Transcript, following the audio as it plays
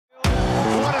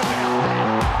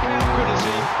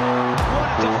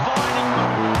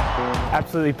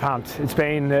Absolutely pumped. It's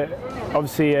been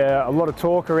obviously a lot of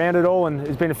talk around it all, and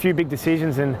there's been a few big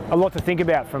decisions and a lot to think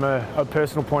about from a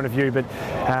personal point of view, but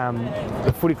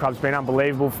the footy club's been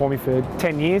unbelievable for me for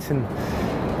 10 years, and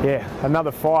yeah,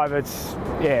 another 5. It's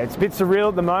a bit surreal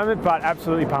at the moment, but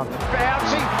absolutely pumped.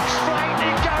 Bouncing straight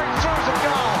in, going through the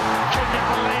goal. Can you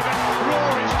believe it?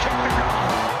 Rory's kicked the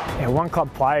goal. Yeah, one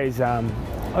club plays. I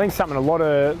think something a lot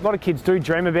of kids do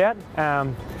dream about.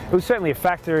 It was certainly a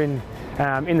factor in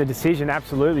the decision,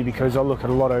 absolutely, because I look at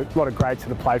a lot of greats that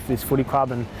have played for this footy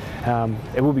club, and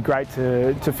it will be great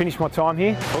to finish my time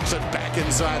here. Hooks it back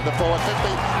inside the 450.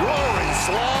 Rory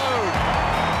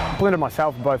Sloane. Blended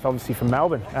myself, both obviously from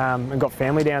Melbourne, and got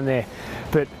family down there,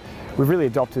 but we've really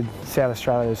adopted South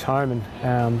Australia as home,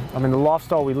 and I mean the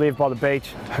lifestyle we live by the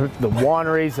beach, the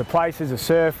wineries, the places, the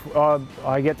surf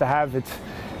I get to have,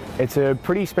 it's a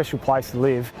pretty special place to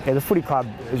live. Yeah, the footy club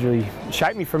has really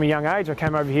shaped me from a young age. I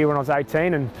came over here when I was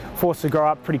 18 and forced to grow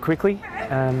up pretty quickly.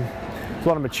 There's a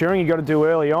lot of maturing you got to do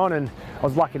early on, and I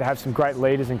was lucky to have some great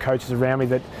leaders and coaches around me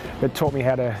that taught me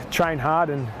how to train hard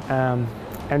and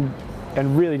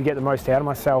really to get the most out of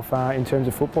myself in terms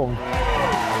of football.